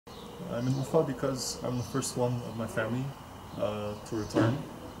I'm in Urfa because I'm the first one of my family to return.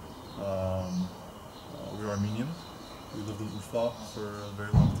 We're Armenian. We lived in Urfa for a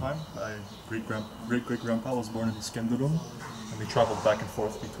very long time. My great-great-grandpa was born in Iskenderun, and they traveled back and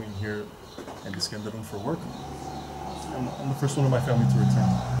forth between here and Iskenderun for work. I'm the first one of my family to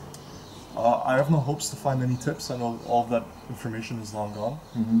return. I have no hopes to find any tips. I know all of that information is long gone.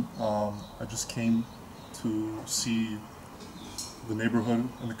 I just came to see the neighborhood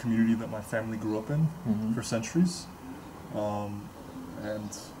and the community that my family grew up in for centuries,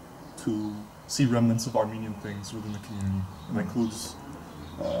 and to see remnants of Armenian things within the community. And that includes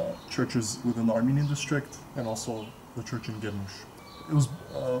churches within the Armenian district and also the church in Germuş.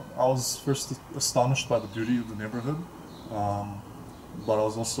 I was first astonished by the beauty of the neighborhood, but I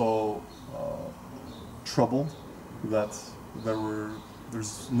was also troubled that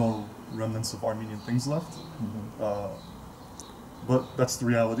there's no remnants of Armenian things left. But that's the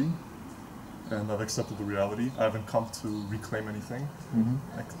reality, and I've accepted the reality. I haven't come to reclaim anything,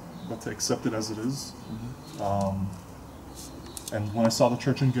 but to accept it as it is. And when I saw the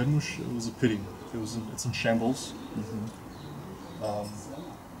church in Germuş, it was a pity. It's in shambles.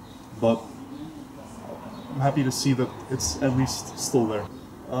 But I'm happy to see that it's at least still there.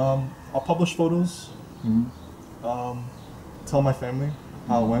 I'll publish photos, tell my family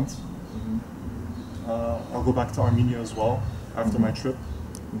how it went. I'll go back to Armenia as well after my trip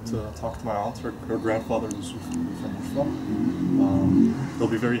to talk to my aunt. Her grandfather was from Urfa. They'll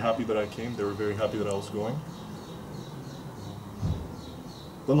be very happy that I came. They were very happy that I was going.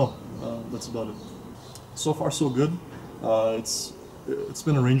 But no, that's about it. So far, so good. It's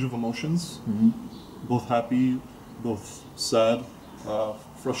been a range of emotions, both happy, both sad,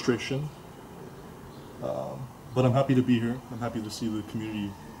 frustration. But I'm happy to be here. I'm happy to see the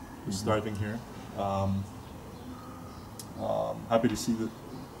community is thriving here. Happy to see that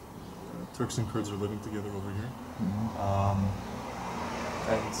Turks and Kurds are living together over here.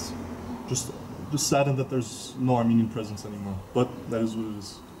 And just saddened that there's no Armenian presence anymore. But that is what it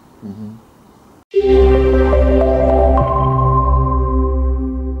is.